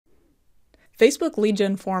Facebook lead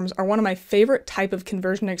gen forms are one of my favorite type of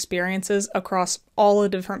conversion experiences across all the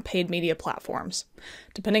different paid media platforms.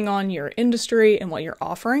 Depending on your industry and what you're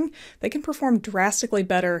offering, they can perform drastically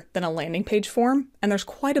better than a landing page form, and there's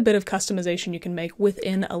quite a bit of customization you can make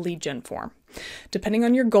within a lead gen form. Depending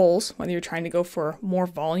on your goals, whether you're trying to go for more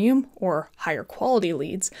volume or higher quality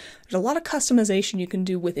leads, there's a lot of customization you can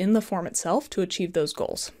do within the form itself to achieve those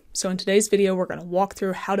goals. So in today's video, we're going to walk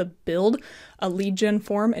through how to build a lead gen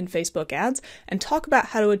form in Facebook ads and talk about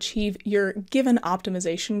how to achieve your given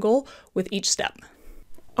optimization goal with each step.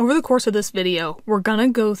 Over the course of this video, we're going to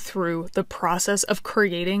go through the process of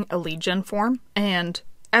creating a lead gen form, and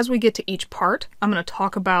as we get to each part, I'm going to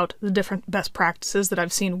talk about the different best practices that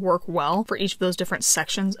I've seen work well for each of those different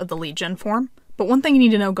sections of the lead gen form. But one thing you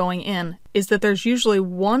need to know going in is that there's usually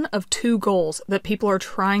one of two goals that people are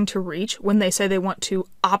trying to reach when they say they want to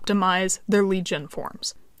optimize their lead gen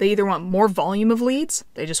forms. They either want more volume of leads,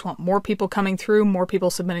 they just want more people coming through, more people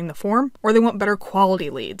submitting the form, or they want better quality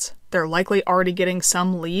leads. They're likely already getting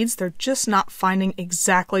some leads, they're just not finding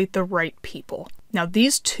exactly the right people. Now,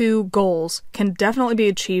 these two goals can definitely be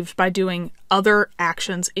achieved by doing other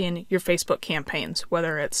actions in your Facebook campaigns,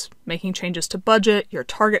 whether it's making changes to budget, your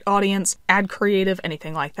target audience, ad creative,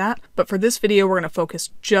 anything like that. But for this video, we're going to focus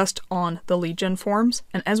just on the lead gen forms.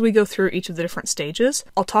 And as we go through each of the different stages,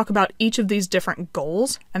 I'll talk about each of these different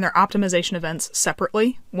goals and their optimization events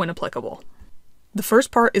separately when applicable. The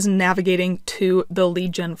first part is navigating to the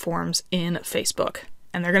lead gen forms in Facebook.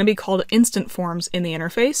 And they're going to be called instant forms in the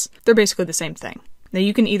interface. They're basically the same thing. Now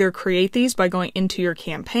you can either create these by going into your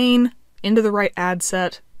campaign, into the right ad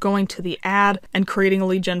set, going to the ad, and creating a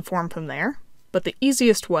lead gen form from there. But the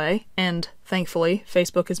easiest way, and thankfully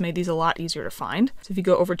Facebook has made these a lot easier to find, so if you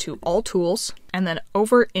go over to All Tools, and then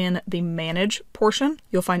over in the Manage portion,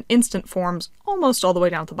 you'll find instant forms almost all the way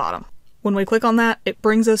down at the bottom. When we click on that, it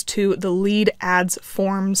brings us to the Lead Ads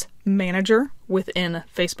Forms Manager within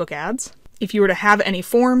Facebook Ads. If you were to have any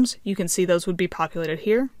forms, you can see those would be populated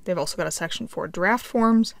here. They've also got a section for draft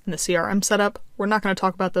forms and the CRM setup. We're not going to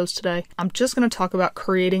talk about those today. I'm just going to talk about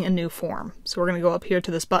creating a new form. So we're going to go up here to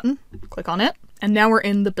this button, click on it, and now we're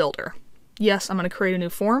in the builder. Yes, I'm going to create a new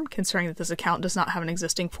form, considering that this account does not have an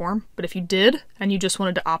existing form. But if you did, and you just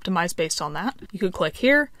wanted to optimize based on that, you could click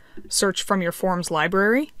here, search from your forms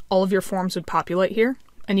library. All of your forms would populate here,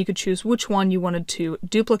 and you could choose which one you wanted to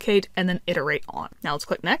duplicate and then iterate on. Now let's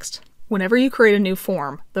click Next. Whenever you create a new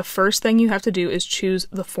form, the first thing you have to do is choose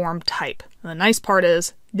the form type. And the nice part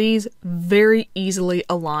is these very easily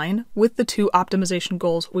align with the two optimization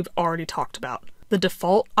goals we've already talked about. The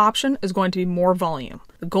default option is going to be more volume.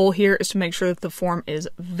 The goal here is to make sure that the form is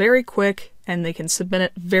very quick and they can submit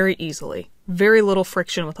it very easily. Very little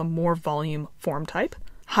friction with a more volume form type.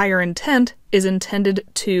 Higher intent is intended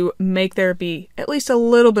to make there be at least a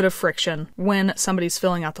little bit of friction when somebody's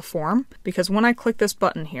filling out the form, because when I click this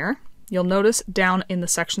button here, you'll notice down in the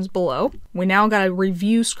sections below, we now got a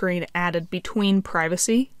review screen added between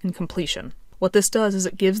privacy and completion. What this does is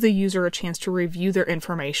it gives the user a chance to review their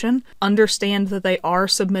information, understand that they are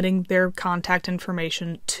submitting their contact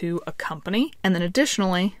information to a company, and then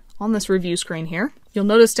additionally, on this review screen here, you'll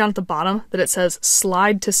notice down at the bottom that it says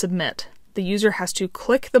slide to submit. The user has to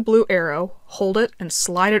click the blue arrow, hold it, and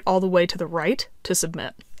slide it all the way to the right to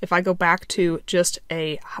submit. If I go back to just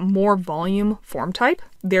a more volume form type,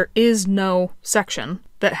 there is no section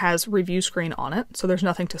that has review screen on it, so there's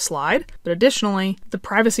nothing to slide. But additionally, the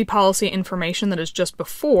privacy policy information that is just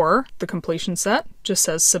before the completion set just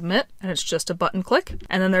says submit, and it's just a button click.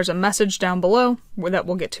 And then there's a message down below that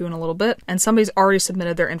we'll get to in a little bit, and somebody's already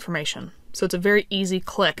submitted their information. So it's a very easy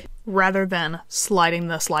click rather than sliding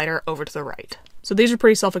the slider over to the right. So these are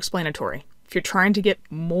pretty self-explanatory. If you're trying to get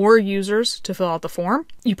more users to fill out the form,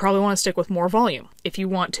 you probably want to stick with more volume. If you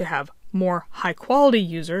want to have more high quality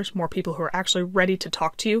users, more people who are actually ready to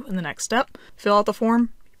talk to you in the next step, fill out the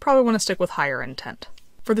form, you probably want to stick with higher intent.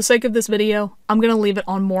 For the sake of this video, I'm going to leave it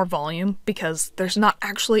on more volume because there's not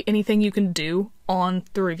actually anything you can do on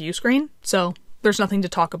the review screen, so there's nothing to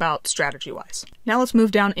talk about strategy-wise. Now let's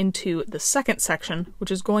move down into the second section,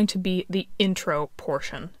 which is going to be the intro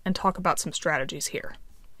portion, and talk about some strategies here.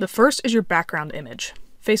 The first is your background image.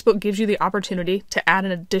 Facebook gives you the opportunity to add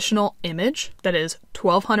an additional image that is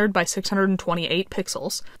 1200 by 628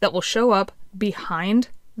 pixels that will show up behind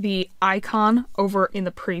the icon over in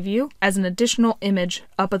the preview as an additional image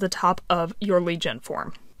up at the top of your lead gen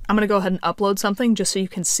form. I'm going to go ahead and upload something just so you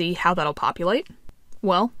can see how that'll populate.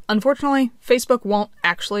 Well, unfortunately, Facebook won't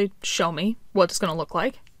actually show me what it's going to look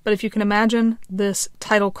like. But if you can imagine this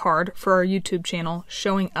title card for our YouTube channel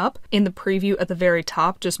showing up in the preview at the very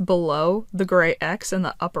top, just below the gray X in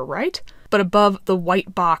the upper right, but above the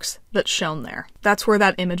white box that's shown there. That's where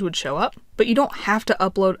that image would show up, but you don't have to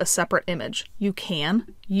upload a separate image. You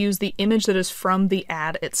can use the image that is from the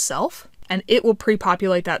ad itself, and it will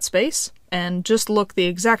pre-populate that space and just look the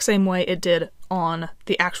exact same way it did on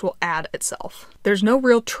the actual ad itself. There's no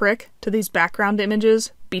real trick to these background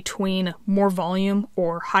images between more volume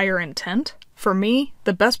or higher intent. For me,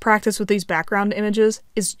 the best practice with these background images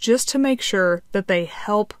is just to make sure that they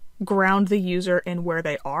help ground the user in where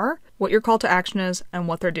they are, what your call to action is, and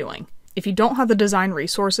what they're doing. If you don't have the design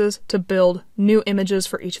resources to build new images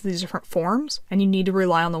for each of these different forms, and you need to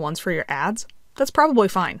rely on the ones for your ads, that's probably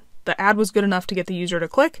fine. The ad was good enough to get the user to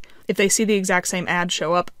click. If they see the exact same ad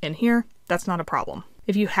show up in here, that's not a problem.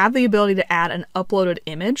 If you have the ability to add an uploaded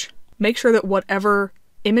image, make sure that whatever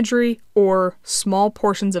imagery or small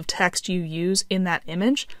portions of text you use in that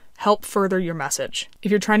image help further your message.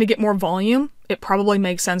 If you're trying to get more volume, it probably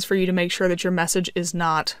makes sense for you to make sure that your message is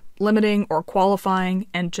not limiting or qualifying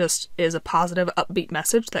and just is a positive, upbeat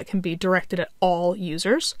message that can be directed at all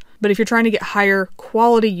users. But if you're trying to get higher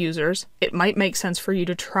quality users, it might make sense for you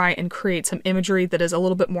to try and create some imagery that is a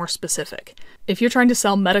little bit more specific. If you're trying to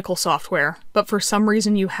sell medical software, but for some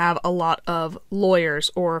reason you have a lot of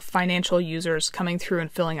lawyers or financial users coming through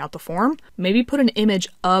and filling out the form, maybe put an image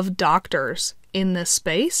of doctors in this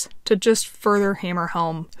space to just further hammer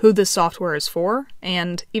home who this software is for.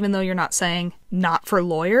 And even though you're not saying not for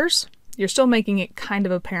lawyers, you're still making it kind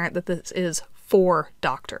of apparent that this is for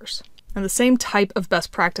doctors. And the same type of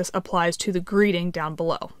best practice applies to the greeting down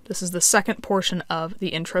below. This is the second portion of the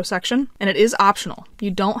intro section, and it is optional.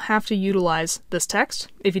 You don't have to utilize this text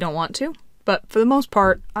if you don't want to, but for the most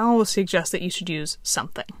part, I always suggest that you should use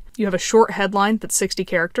something. You have a short headline that's 60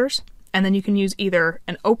 characters, and then you can use either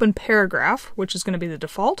an open paragraph, which is going to be the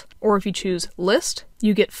default, or if you choose list,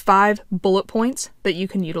 you get 5 bullet points that you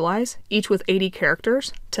can utilize, each with 80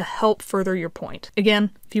 characters, to help further your point.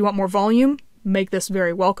 Again, if you want more volume, make this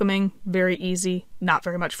very welcoming, very easy, not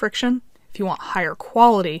very much friction. If you want higher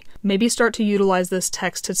quality, maybe start to utilize this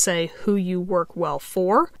text to say who you work well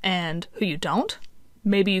for and who you don't.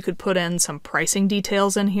 Maybe you could put in some pricing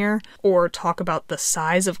details in here, or talk about the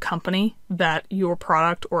size of company that your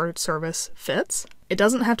product or service fits. It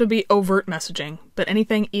doesn't have to be overt messaging, but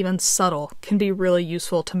anything even subtle can be really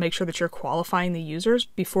useful to make sure that you're qualifying the users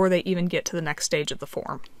before they even get to the next stage of the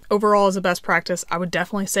form. Overall, as a best practice, I would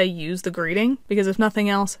definitely say use the greeting, because if nothing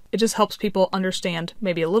else, it just helps people understand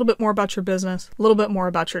maybe a little bit more about your business, a little bit more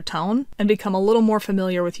about your tone, and become a little more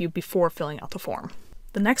familiar with you before filling out the form.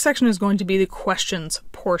 The next section is going to be the questions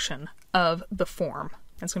portion of the form.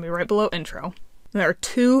 It's going to be right below intro. There are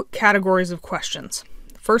 2 categories of questions.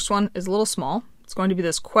 The first one is a little small. It's going to be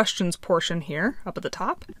this questions portion here up at the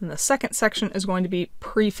top. And the second section is going to be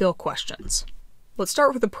pre-fill questions. Let's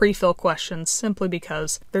start with the pre-fill questions simply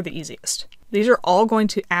because they're the easiest. These are all going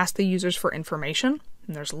to ask the users for information.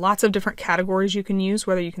 And there's lots of different categories you can use,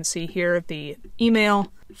 whether you can see here the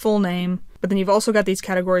email, full name, but then you've also got these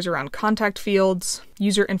categories around contact fields,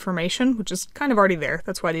 user information, which is kind of already there.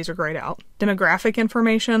 That's why these are grayed out. Demographic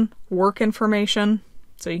information, work information,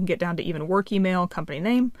 so you can get down to even work email, company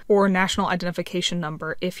name, or national identification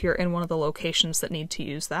number if you're in one of the locations that need to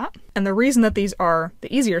use that. And the reason that these are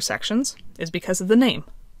the easier sections is because of the name.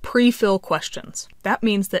 Pre-fill questions. That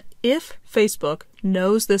means that if Facebook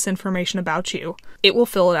knows this information about you, it will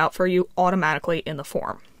fill it out for you automatically in the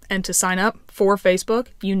form. And to sign up for Facebook,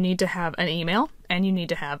 you need to have an email and you need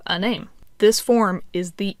to have a name. This form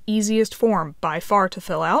is the easiest form by far to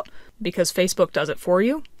fill out because Facebook does it for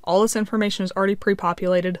you. All this information is already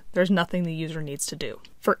pre-populated. There's nothing the user needs to do.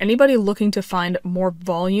 For anybody looking to find more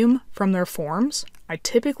volume from their forms, I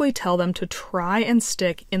typically tell them to try and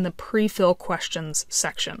stick in the pre-fill questions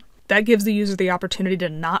section. That gives the user the opportunity to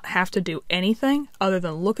not have to do anything other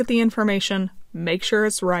than look at the information, make sure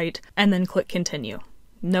it's right, and then click continue.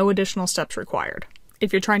 No additional steps required.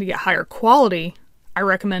 If you're trying to get higher quality, I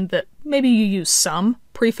recommend that maybe you use some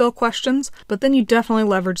pre-fill questions, but then you definitely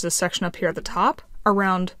leverage this section up here at the top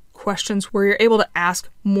around questions where you're able to ask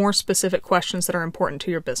more specific questions that are important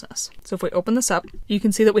to your business. So if we open this up, you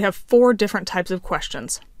can see that we have 4 different types of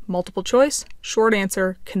questions: multiple choice, short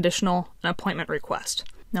answer, conditional, and appointment request.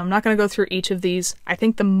 Now I'm not going to go through each of these. I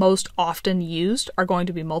think the most often used are going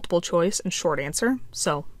to be multiple choice and short answer.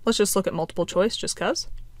 So let's just look at multiple choice just because.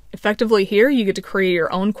 Effectively here, you get to create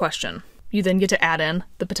your own question. You then get to add in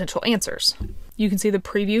the potential answers. You can see the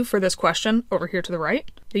preview for this question over here to the right.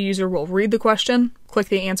 The user will read the question, click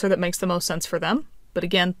the answer that makes the most sense for them, But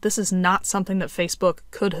again, this is not something that Facebook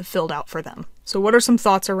could have filled out for them. So what are some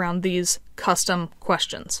thoughts around these custom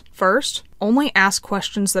questions? First, only ask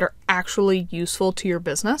questions that are actually useful to your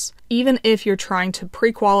business. Even if you're trying to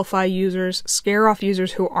pre-qualify users, scare off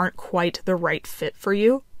users who aren't quite the right fit for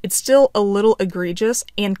you, it's still a little egregious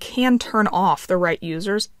and can turn off the right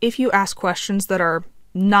users if you ask questions that are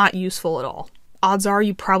not useful at all. Odds are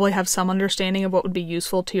you probably have some understanding of what would be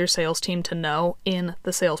useful to your sales team to know in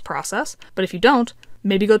the sales process. But if you don't,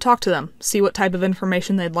 maybe go talk to them, see what type of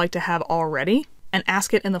information they'd like to have already, and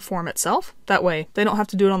ask it in the form itself. That way, they don't have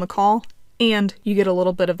to do it on the call, and you get a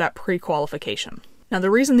little bit of that pre-qualification. Now, the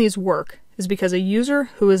reason these work is because a user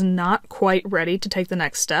who is not quite ready to take the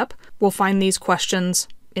next step will find these questions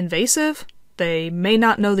invasive. They may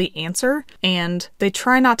not know the answer, and they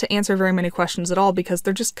try not to answer very many questions at all because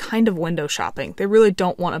they're just kind of window shopping. They really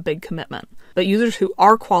don't want a big commitment. But users who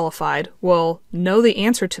are qualified will know the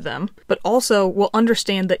answer to them, but also will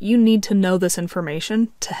understand that you need to know this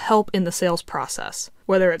information to help in the sales process,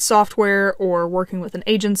 whether it's software or working with an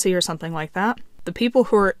agency or something like that. The people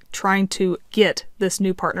who are trying to get this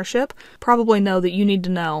new partnership probably know that you need to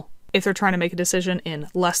know if they're trying to make a decision in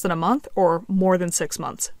less than a month or more than 6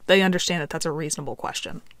 months. They understand that that's a reasonable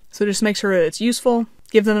question. So just make sure that it's useful,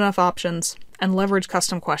 give them enough options, and leverage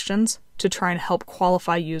custom questions to try and help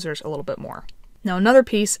qualify users a little bit more. Now, another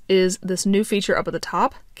piece is this new feature up at the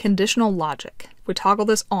top, conditional logic. We toggle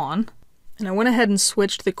this on, and I went ahead and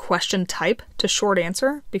switched the question type to short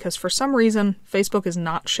answer because for some reason Facebook is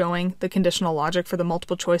not showing the conditional logic for the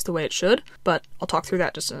multiple choice the way it should, but I'll talk through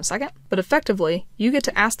that just in a second. But effectively, you get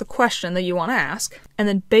to ask the question that you want to ask, and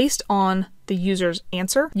then based on the user's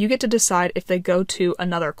answer, you get to decide if they go to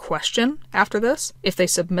another question after this, if they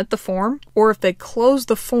submit the form, or if they close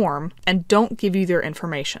the form and don't give you their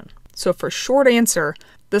information. So for short answer,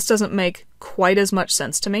 this doesn't make quite as much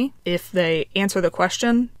sense to me. If they answer the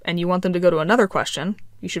question and you want them to go to another question,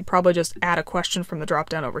 you should probably just add a question from the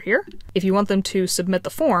drop-down over here. If you want them to submit the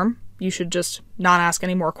form, you should just not ask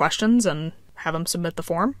any more questions and have them submit the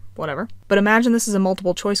form, whatever. But imagine this is a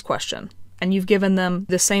multiple choice question, and you've given them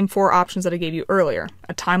the same 4 options that I gave you earlier.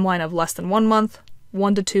 A timeline of less than 1 month,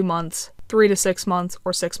 1 to 2 months, 3 to 6 months,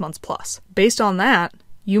 or 6 months plus. Based on that,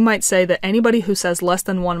 you might say that anybody who says less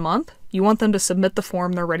than 1 month, you want them to submit the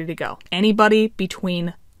form, they're ready to go. Anybody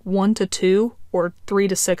between 1 to 2 or 3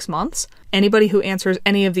 to 6 months, anybody who answers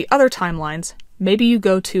any of the other timelines, maybe you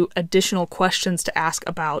go to additional questions to ask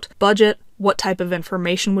about budget, what type of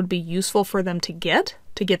information would be useful for them to get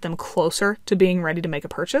them closer to being ready to make a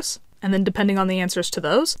purchase. And then depending on the answers to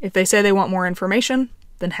those, if they say they want more information,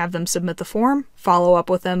 then have them submit the form, follow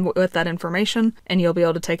up with them with that information, and you'll be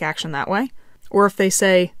able to take action that way. Or if they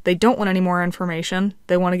say they don't want any more information,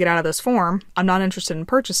 they want to get out of this form, I'm not interested in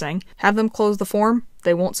purchasing, have them close the form,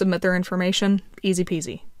 they won't submit their information, easy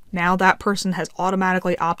peasy. Now that person has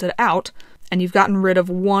automatically opted out, and you've gotten rid of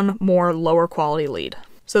one more lower quality lead.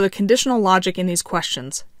 So the conditional logic in these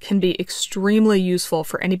questions can be extremely useful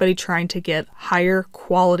for anybody trying to get higher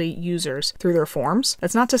quality users through their forms.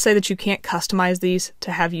 That's not to say that you can't customize these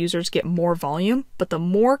to have users get more volume, but the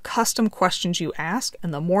more custom questions you ask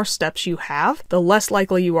and the more steps you have, the less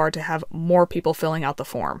likely you are to have more people filling out the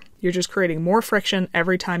form. You're just creating more friction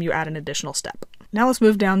every time you add an additional step. Now let's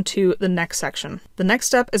move down to the next section. The next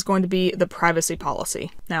step is going to be the privacy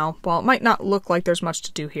policy. Now, while it might not look like there's much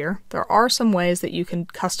to do here, there are some ways that you can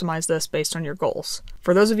customize this based on your goals.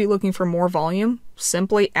 For those of you looking for more volume,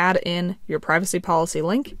 simply add in your privacy policy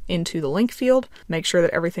link into the link field, make sure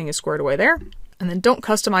that everything is squared away there, and then don't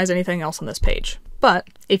customize anything else on this page. But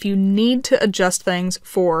if you need to adjust things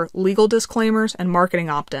for legal disclaimers and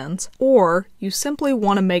marketing opt-ins, or you simply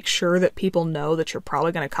want to make sure that people know that you're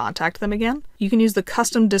probably going to contact them again, you can use the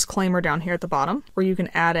custom disclaimer down here at the bottom, where you can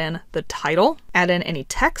add in the title, add in any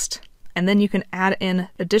text, and then you can add in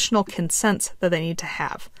additional consents that they need to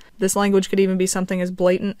have. This language could even be something as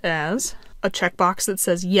blatant as a checkbox that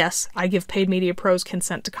says, yes, I give paid media pros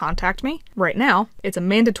consent to contact me. Right now, it's a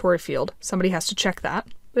mandatory field. Somebody has to check that.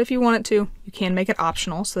 But if you want it to, you can make it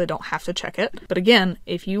optional so they don't have to check it. But again,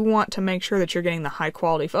 if you want to make sure that you're getting the high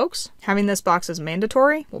quality folks, having this box as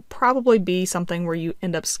mandatory will probably be something where you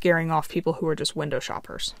end up scaring off people who are just window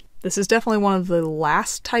shoppers. This is definitely one of the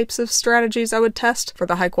last types of strategies I would test for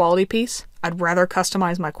the high quality piece. I'd rather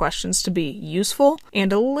customize my questions to be useful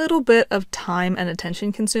and a little bit of time and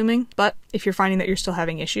attention consuming, but if you're finding that you're still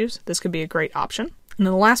having issues, this could be a great option. And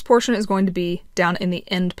then the last portion is going to be down in the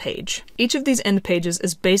end page. Each of these end pages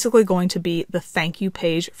is basically going to be the thank you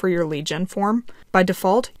page for your lead gen form. By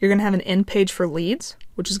default, you're going to have an end page for leads,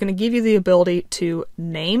 which is going to give you the ability to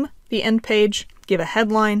name the end page, give a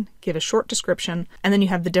headline, give a short description, and then you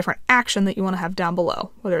have the different action that you want to have down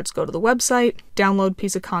below, whether it's go to the website, download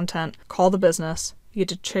piece of content, call the business. You get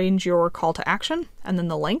to change your call to action and then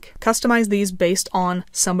the link. Customize these based on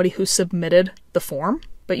somebody who submitted the form,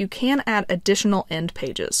 but you can add additional end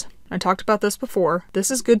pages. I talked about this before. This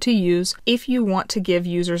is good to use if you want to give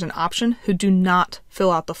users an option who do not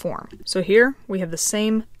fill out the form. So here we have the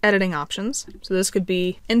same editing options. So this could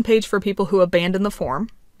be end page for people who abandon the form.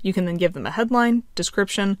 You can then give them a headline,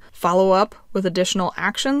 description, follow up with additional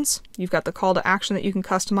actions. You've got the call to action that you can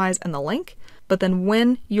customize and the link. But then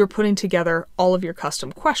when you're putting together all of your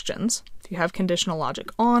custom questions, if you have conditional logic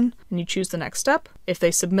on and you choose the next step, if they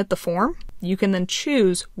submit the form, you can then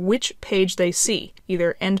choose which page they see,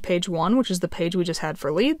 either end page 1, which is the page we just had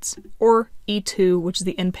for leads, or E2, which is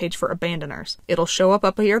the end page for abandoners. It'll show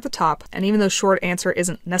up here at the top, and even though short answer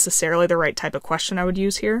isn't necessarily the right type of question I would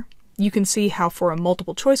use here, you can see how for a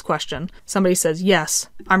multiple choice question, somebody says, yes,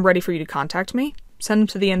 I'm ready for you to contact me, send them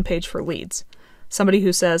to the end page for leads. Somebody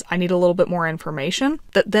who says, I need a little bit more information,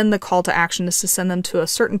 that then the call to action is to send them to a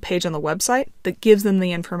certain page on the website that gives them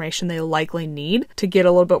the information they likely need to get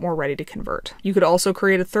a little bit more ready to convert. You could also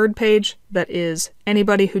create a third page that is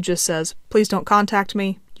anybody who just says, please don't contact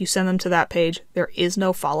me. You send them to that page. There is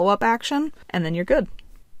no follow-up action, and then you're good.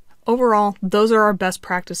 Overall, those are our best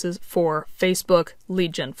practices for Facebook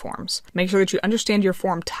lead gen forms. Make sure that you understand your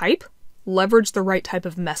form type, leverage the right type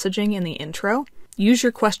of messaging in the intro, use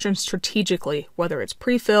your questions strategically, whether it's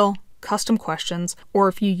pre-fill, custom questions, or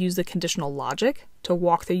if you use the conditional logic to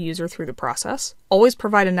walk the user through the process. Always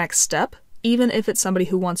provide a next step, even if it's somebody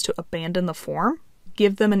who wants to abandon the form.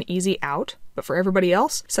 Give them an easy out, but for everybody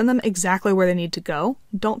else, send them exactly where they need to go.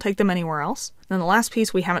 Don't take them anywhere else. And then the last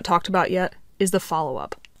piece we haven't talked about yet is the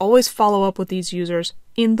follow-up. Always follow up with these users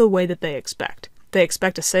in the way that they expect. If they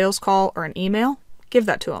expect a sales call or an email, give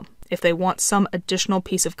that to them. If they want some additional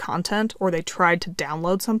piece of content or they tried to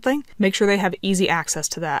download something, make sure they have easy access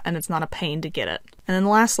to that and it's not a pain to get it. And then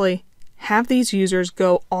lastly, have these users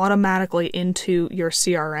go automatically into your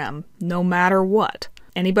CRM no matter what.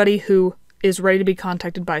 Anybody who is ready to be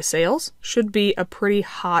contacted by sales should be a pretty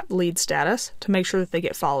hot lead status to make sure that they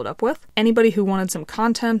get followed up with. Anybody who wanted some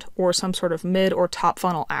content or some sort of mid or top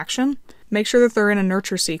funnel action, make sure that they're in a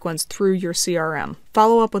nurture sequence through your CRM.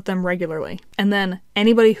 Follow up with them regularly. And then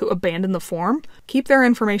anybody who abandoned the form, keep their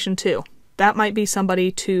information too. That might be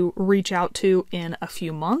somebody to reach out to in a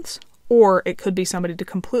few months, or it could be somebody to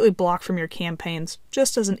completely block from your campaigns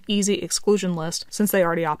just as an easy exclusion list since they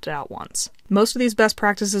already opted out once. Most of these best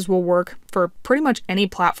practices will work for pretty much any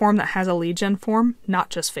platform that has a lead gen form, not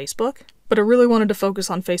just Facebook. But I really wanted to focus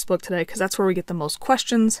on Facebook today because that's where we get the most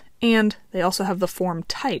questions, and they also have the form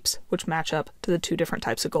types, which match up to the two different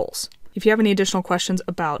types of goals. If you have any additional questions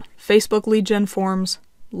about Facebook lead gen forms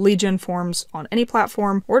on any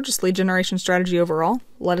platform, or just lead generation strategy overall,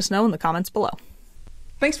 let us know in the comments below.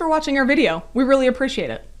 Thanks for watching our video. We really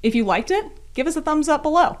appreciate it. If you liked it, give us a thumbs up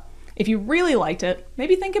below. If you really liked it,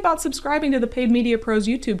 maybe think about subscribing to the Paid Media Pros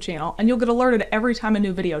YouTube channel and you'll get alerted every time a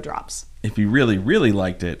new video drops. If you really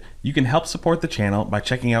liked it, you can help support the channel by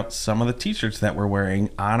checking out some of the t-shirts that we're wearing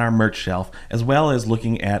on our merch shelf, as well as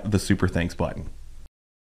looking at the Super Thanks button.